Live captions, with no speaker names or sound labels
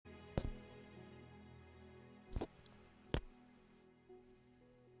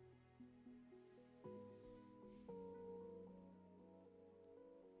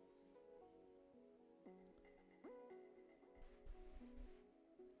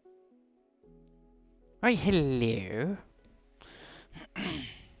Right, hello.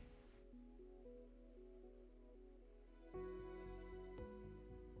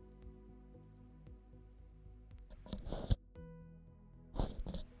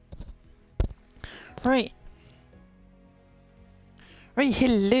 Right. Right,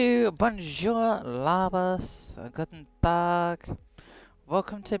 hello, bonjour, labas, guten tag.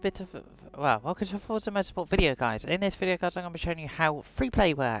 Welcome to a bit of, welcome to a Forza Motorsport video, guys. In this video, guys, I'm going to be showing you how free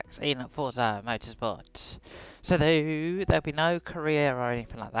play works in Forza Motorsport. So there'll be no career or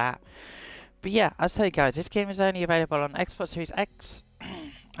anything like that. But yeah, I'll tell you guys, this game is only available on Xbox Series X,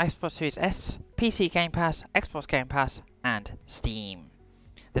 Xbox Series S, PC Game Pass, Xbox Game Pass, and Steam.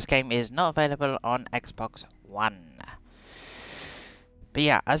 This game is not available on Xbox One. But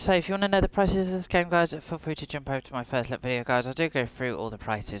yeah, as I say, if you want to know the prices of this game, guys, feel free to jump over to my first look video, guys. I do go through all the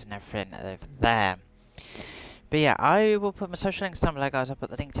prices and everything over there. But yeah, I will put my social links down below, guys. I'll put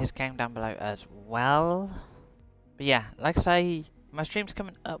the link to this game down below as well. But yeah, like I say, my streams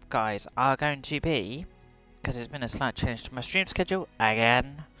coming up, guys, are going to be, because there's been a slight change to my stream schedule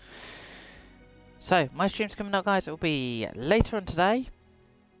again. So, my streams coming up, guys, will be later on today,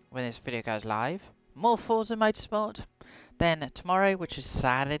 when this video goes live. More Forza Motorsport. Then tomorrow, which is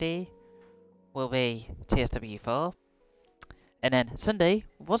Saturday, will be TSW4. And then Sunday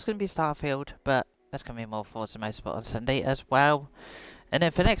was going to be Starfield, but there's going to be more Forza Motorsport on Sunday as well. And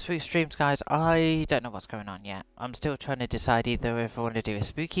then for next week's streams, guys, I don't know what's going on yet. I'm still trying to decide either if I want to do a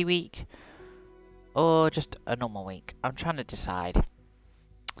spooky week or just a normal week. I'm trying to decide.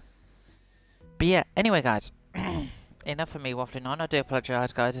 But yeah, anyway, guys. Enough of me waffling on. I do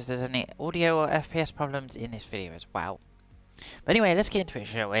apologise, guys, if there's any audio or FPS problems in this video as well. But anyway, let's get into it,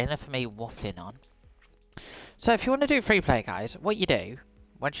 shall we? Enough of me waffling on. So if you want to do free play, guys, what you do,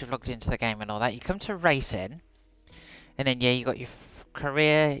 once you've logged into the game and all that, you come to racing. And then, yeah, you got your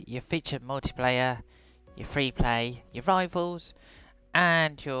career, your featured multiplayer, your free play, your rivals,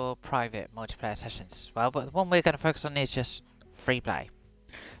 and your private multiplayer sessions as well. But the one we're going to focus on is just free play.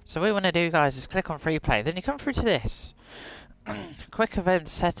 So what we want to do, guys, is click on free play. Then you come through to this. Quick event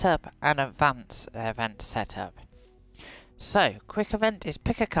setup and advanced event setup. So, quick event is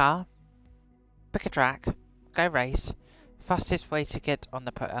pick a car, pick a track, go race. Fastest way to get on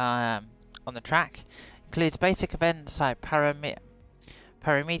the track includes basic events like parameters,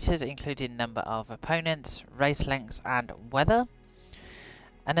 including number of opponents, race lengths, and weather.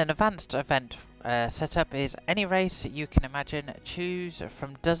 And an advanced event setup is any race you can imagine. Choose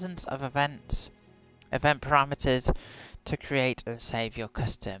from dozens of event parameters to create and save your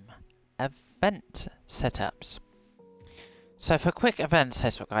custom event setups. So for quick event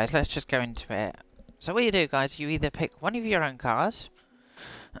setup, guys, let's just go into it. So what you do, guys, you either pick one of your own cars,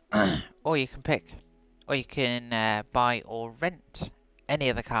 or you can buy or rent any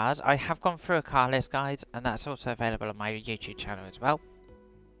of the cars. I have gone through a car list, guys, and that's also available on my YouTube channel as well.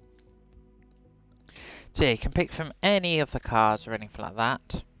 So yeah, you can pick from any of the cars or anything like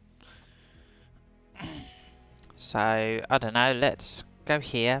that. So, I don't know, let's go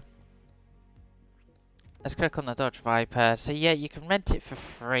here. Let's click on the Dodge Viper. So yeah, you can rent it for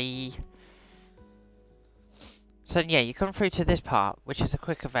free. So yeah, you come through to this part, which is a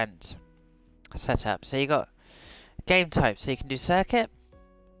quick event setup. So you got game type, so you can do circuit,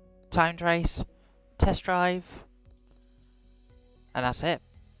 timed race, test drive, and that's it.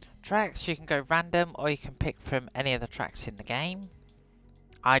 Tracks, you can go random, or you can pick from any of the tracks in the game.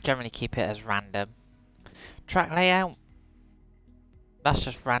 I generally keep it as random. Track layout, that's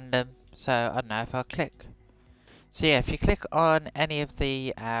just random. So I don't know if I'll click. So yeah, if you click on any of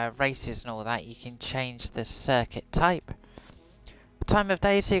the races and all that, you can change the circuit type. Time of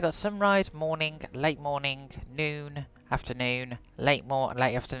day, so you got sunrise, morning, late morning, noon, afternoon, late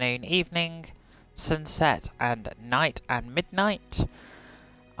afternoon, evening, sunset, and night and midnight.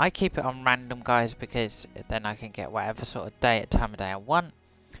 I keep it on random, guys, because then I can get whatever sort of time of day I want.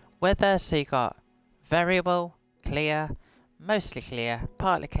 Weather, so you got variable, clear, mostly clear,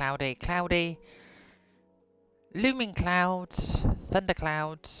 partly cloudy, cloudy, looming clouds,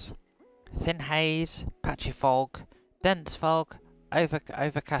 thunderclouds, thin haze, patchy fog, dense fog,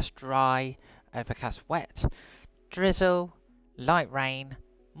 overcast dry, overcast wet, drizzle, light rain,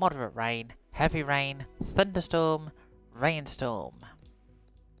 moderate rain, heavy rain, thunderstorm, rainstorm.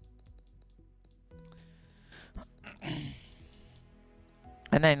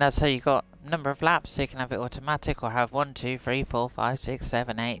 And then that's how you got number of laps, so you can have it automatic or have 1, 2, 3, 4, 5, 6,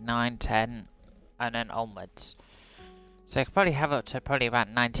 7, 8, 9, 10, and then onwards. So you can probably have up to probably about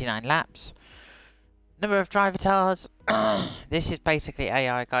 99 laps. Number of driver tars. This is basically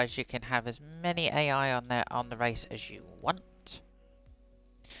AI, guys. You can have as many AI on the race as you want.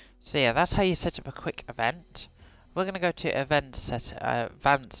 So yeah, that's how you set up a quick event. We're going to go to advanced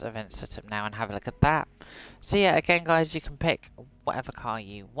event setup now and have a look at that. So yeah, again guys, you can pick whatever car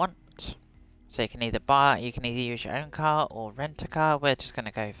you want. So you can either use your own car or rent a car. We're just going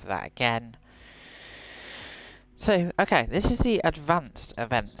to go for that again. So, okay, this is the advanced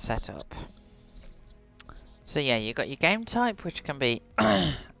event setup. So yeah, you got your game type, which can be,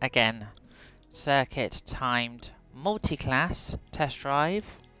 again, circuit, timed, multi-class, test drive.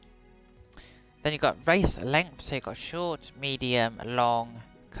 Then you've got race length, so you've got short, medium, long,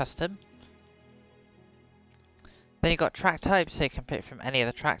 custom. Then you've got track types, so you can pick from any of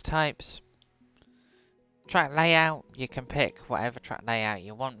the track types. Track layout, you can pick whatever track layout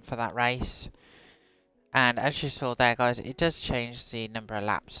you want for that race. And as you saw there guys, it does change the number of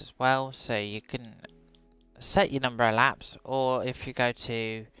laps as well, so you can set your number of laps, or if you go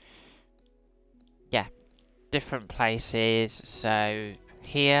to, yeah, different places, so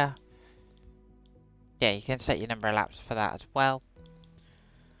here, yeah, you can set your number of laps for that as well.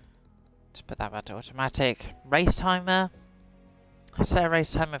 Just put that back to automatic. Race timer, set a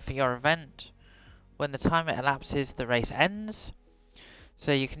race timer for your event. When the timer elapses, the race ends.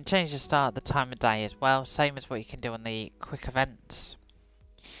 So you can change the start, the time of day as well, same as what you can do on the quick events.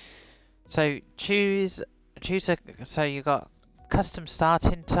 So so you got custom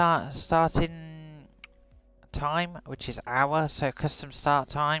starting time, which is hour, so custom start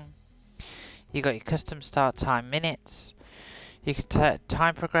time. You got your custom start time minutes. You can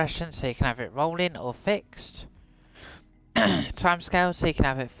time progression, so you can have it rolling or fixed. Time scale, so you can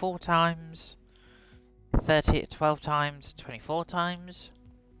have it 4 times, 30 at 12 times, 24 times,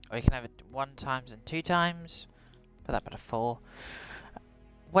 or you can have it 1 times and 2 times. Put that back to 4.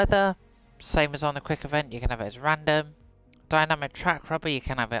 Weather, same as on the quick event, you can have it as random. Dynamic track rubber, you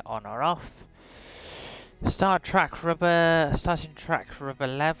can have it on or off. Starting track rubber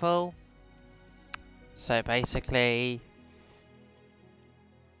level. So basically,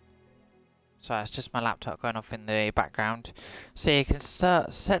 sorry, it's just my laptop going off in the background. So you can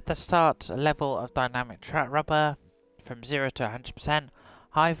set the start level of dynamic track rubber from 0 to 100%.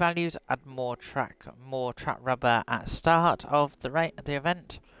 High values add more track rubber at start of the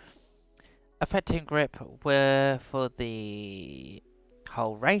event. Affecting grip for the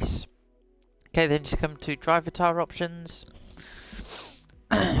whole race. Okay, then just come to driver tire options.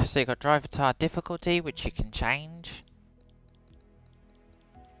 So you've got driver tire difficulty, which you can change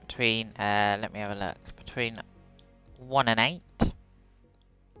between, let me have a look, between 1 and 8.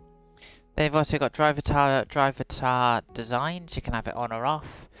 They've also got driver tire designs, you can have it on or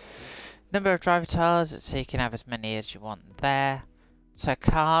off. Number of driver tires, so you can have as many as you want there. So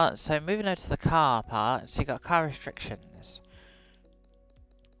moving over to the car part, so you've got car restrictions.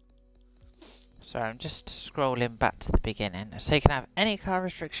 Sorry, I'm just scrolling back to the beginning. So you can have any car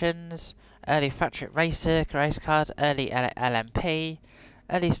restrictions, early factory race cars, early LMP,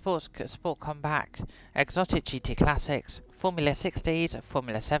 early sport compact, exotic GT classics, Formula 60s,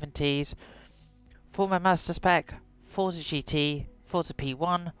 Formula 70s, Forza Master Spec, Forza GT, Forza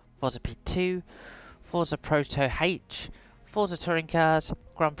P1, Forza P2, Forza Proto H, Forza Touring Cars,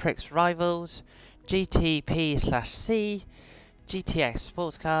 Grand Prix Rivals, GTP/C, GTX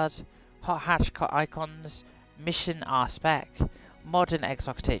Sports Cars, Hot Hatch Icons, Mission R Spec, Modern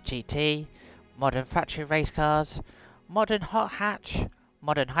Exotic GT, Modern Factory Race Cars, Modern Hot Hatch,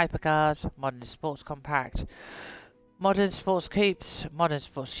 Modern Hypercars, Modern Sports Compact, Modern Sports Coupes, Modern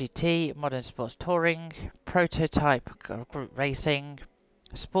Sports GT, Modern Sports Touring, Prototype Group Racing,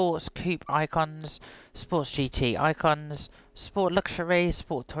 Sports Coupe Icons, Sports GT Icons, Sport Luxury,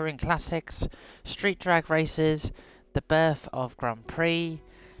 Sport Touring Classics, Street Drag Races, The Birth of Grand Prix,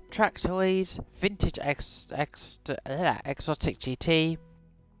 Track Toys, Vintage Exotic GT,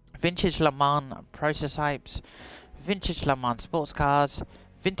 Vintage Le Mans Prototypes, Vintage Le Mans Sports Cars,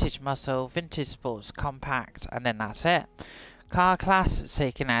 Vintage Muscle, Vintage Sports Compact, and then that's it. Car class, so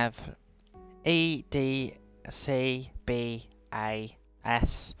you can have E, D, C, B, A,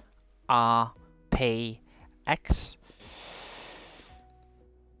 S, R, P, X.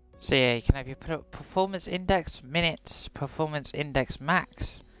 So yeah, you can have your performance index, minutes, performance index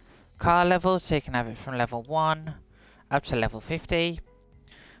max. Car level, so you can have it from level 1 up to level 50.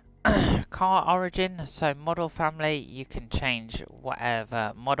 Car origin, so model family, you can change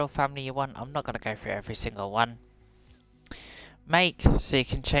whatever model family you want. I'm not going to go through every single one. Make, so you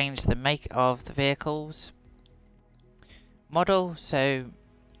can change the make of the vehicles. Model, so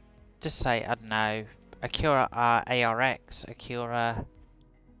just say, I don't know, Acura ARX, Acura,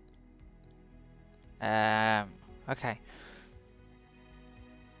 okay.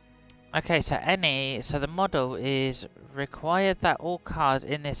 Okay, so the model is required that all cars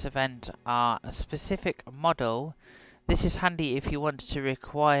in this event are a specific model. This is handy if you want to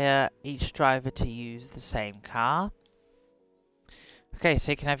require each driver to use the same car. Okay,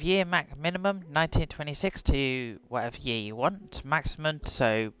 so you can have year minimum 1926 to whatever year you want. Maximum,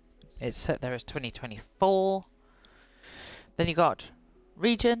 so it's set there as 2024. Then you got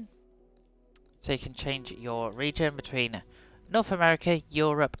region, so you can change your region between North America,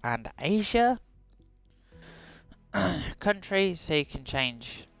 Europe and Asia. Country, so you can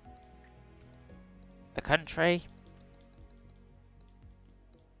change the country.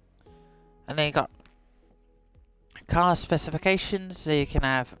 And then you got car specifications, so you can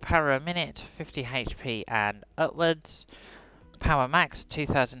have power a minute, 50 HP and upwards. Power max,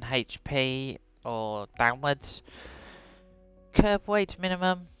 2000 HP or downwards. Curb weight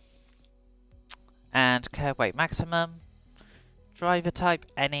minimum and curb weight maximum. Driver type,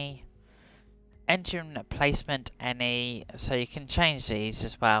 any. Engine placement, any. So you can change these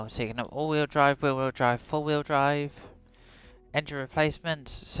as well. So you can have all-wheel drive, wheel-wheel drive, four-wheel drive. Engine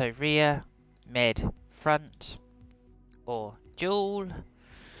replacements, so rear, mid, front, or dual.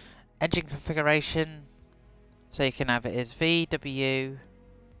 Engine configuration, so you can have it as VW,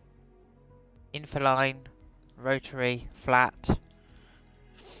 infoline, rotary, flat.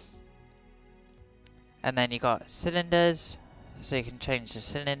 And then you got cylinders, so you can change the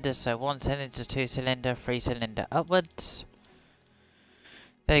cylinders, so 1 cylinder, 2 cylinder, 3 cylinder upwards.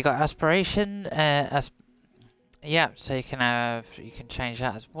 Then you got aspiration, yeah, so you can change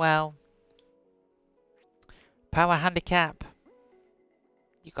that as well. Power handicap,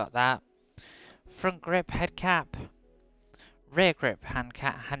 you got that. Front grip head cap, rear grip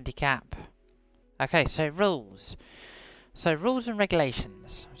handicap. Okay, so rules. So rules and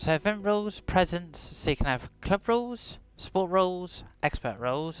regulations. So event rules, presents, so you can have club rules, sport rules, expert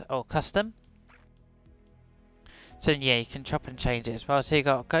rules, or custom. So yeah, you can chop and change it as well. So you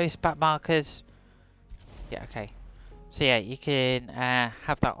got ghost back markers. Yeah, okay. So yeah, you can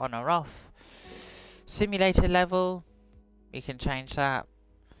have that on or off. Simulator level, you can change that.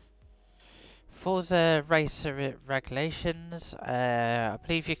 Forza racer regulations, I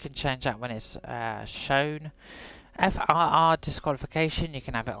believe you can change that when it's shown. FRR disqualification, you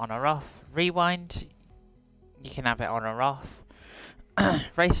can have it on or off. Rewind, you can have it on or off.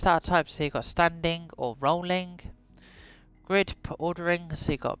 Race start type, so you've got standing or rolling. Grid ordering,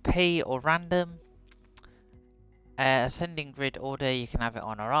 so you've got P or random. Ascending grid order, you can have it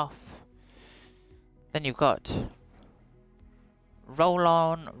on or off. Then you've got roll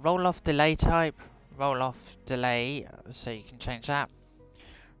on, roll off delay type, roll off delay, so you can change that.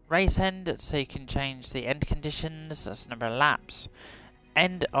 Race end, so you can change the end conditions, that's the number of laps.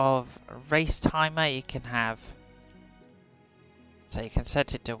 End of race timer, you can have, so you can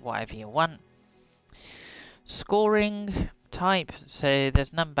set it to whatever you want. Scoring type, so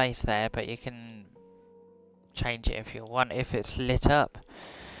there's none base there, but you can change it if you want, if it's lit up.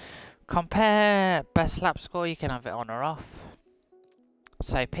 Compare best lap score, you can have it on or off.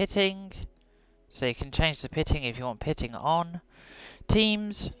 So pitting, so you can change the pitting if you want pitting on.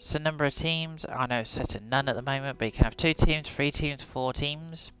 Teams, so number of teams, I know it's set to none at the moment, but you can have 2 teams, 3 teams, 4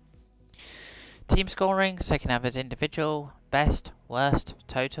 teams. Team scoring, so you can have as individual, best, worst,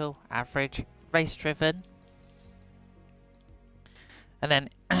 total, average, race driven. And then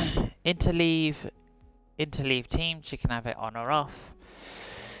interleave teams, you can have it on or off.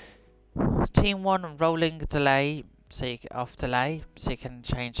 Team 1 rolling delay, so you can off delay, so you can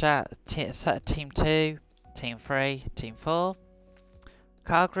change that. Team 2, Team 3, Team 4.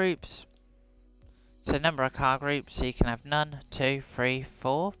 Car groups, so number of car groups, so you can have none, 2, 3,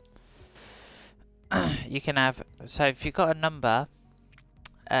 4. You can have, so if you've got a number,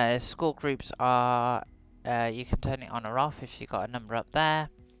 score groups are, you can turn it on or off if you've got a number up there.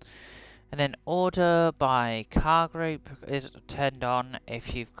 And then order by car group is turned on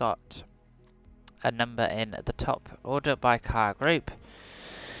if you've got a number in at the top. Order by car group.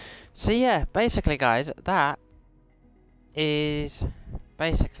 So yeah, basically guys, that is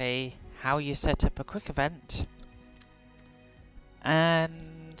basically how you set up a quick event.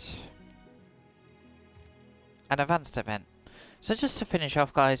 And an advanced event. So just to finish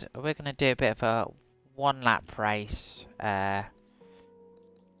off guys, we're going to do a bit of a 1 lap race.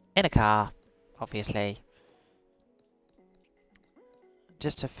 In a car, obviously.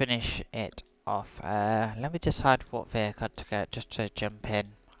 Just to finish it off, let me decide what vehicle to go, just to jump in.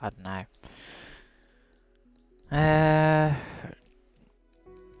 I don't know.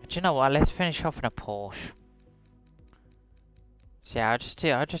 Do you know what? Let's finish off in a Porsche. So yeah, I'll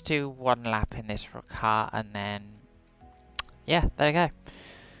just do 1 lap in this car, and then yeah, there you go.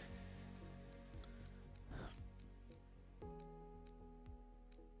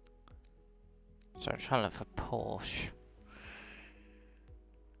 So I'm trying to look for Porsche.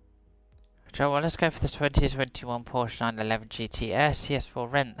 Joe, well, let's go for the 2021 Porsche 911 GTS. Yes, we'll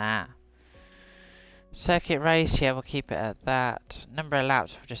rent that. Circuit race, yeah, we'll keep it at that. Number of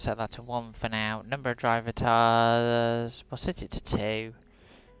laps, we'll just set that to 1 for now. Number of driver tires, we'll set it to 2.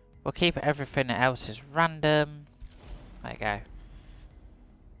 We'll keep everything else as random. There you go.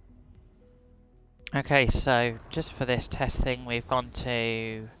 Okay, so just for this testing, we've gone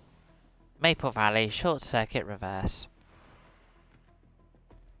to Maple Valley, short circuit reverse.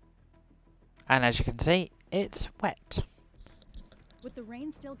 And as you can see, it's wet. With the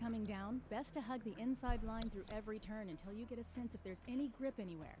rain still coming down, best to hug the inside line through every turn until you get a sense if there's any grip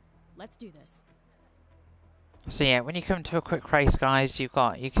anywhere. Let's do this. So yeah, when you come to a quick race, guys, you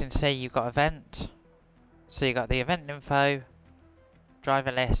can see you've got event. So you got the event info,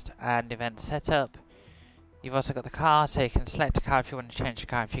 driver list, and event setup. You've also got the car, so you can select a car if you want to change the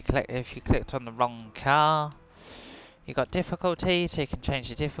car. If you clicked on the wrong car, you got difficulty, so you can change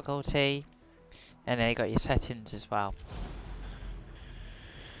the difficulty, and then you got your settings as well.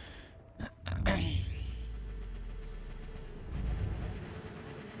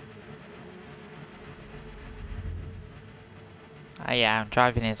 Oh yeah, I'm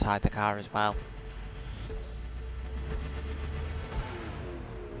driving inside the car as well.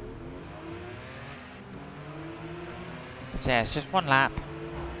 So yeah, it's just 1 lap.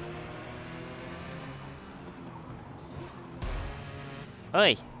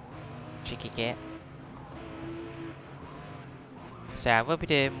 Oi! Cheeky git. So yeah, we'll be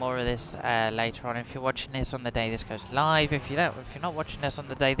doing more of this later on. If you're watching this on the day this goes live, if you're not watching this on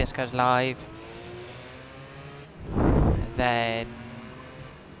the day this goes live, then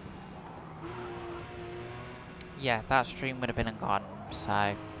yeah, that stream would have been gone.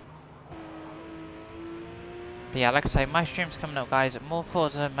 So, but yeah, like I say, my stream's coming up, guys. More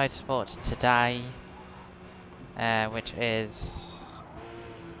Forza Motorsport today, which is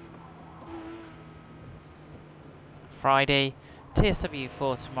Friday.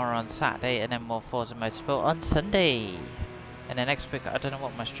 TSW4 tomorrow on Saturday, and then more Forza Motorsport on Sunday. And then next week, I don't know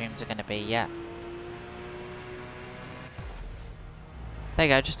what my streams are going to be yet. There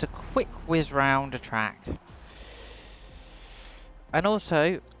you go, just a quick whiz round a track. And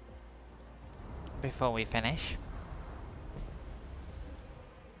also, before we finish,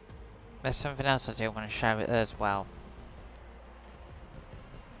 there's something else I do want to show as well.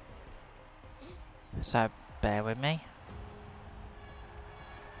 So, bear with me.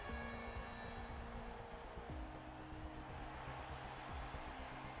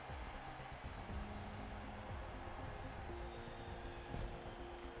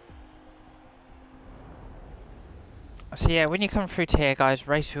 So yeah, when you come through to here, guys,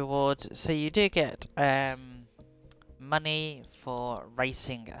 race rewards, so you do get money for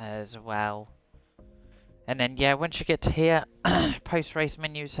racing as well. And then yeah, once you get to here, post-race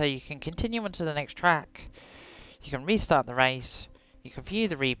menu, so you can continue on to the next track, you can restart the race, you can view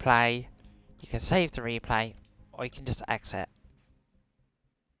the replay, you can save the replay, or you can just exit.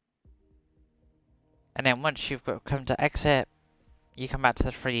 And then once you've come to exit, you come back to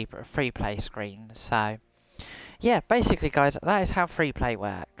the free play screen. So yeah, basically, guys, that is how free play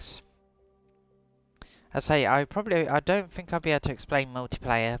works. I say, I don't think I'll be able to explain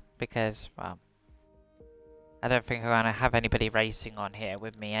multiplayer because, well, I don't think I'm going to have anybody racing on here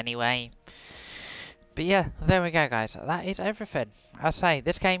with me anyway. But yeah, there we go, guys. That is everything. I say,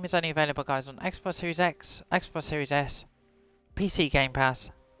 this game is only available, guys, on Xbox Series X, Xbox Series S, PC Game Pass,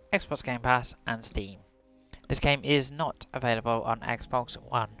 Xbox Game Pass, and Steam. This game is not available on Xbox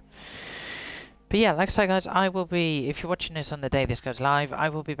One. But yeah, like I say, guys, I will be, if you're watching this on the day this goes live, I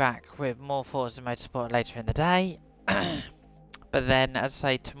will be back with more Forza Motorsport later in the day. But then, as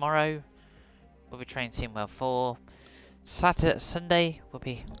I say, tomorrow will be Train Sim World 4. Sunday will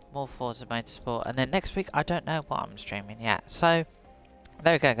be more Forza Motorsport. And then next week, I don't know what I'm streaming yet. So,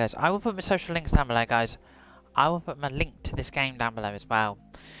 there we go, guys. I will put my social links down below, guys. I will put my link to this game down below as well.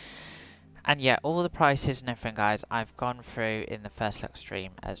 And yeah, all the prices and everything, guys, I've gone through in the first look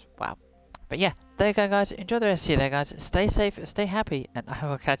stream as well. But yeah, there you go, guys. Enjoy the rest of your day, guys. Stay safe, stay happy, and I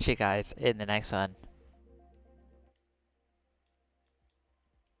will catch you guys in the next one.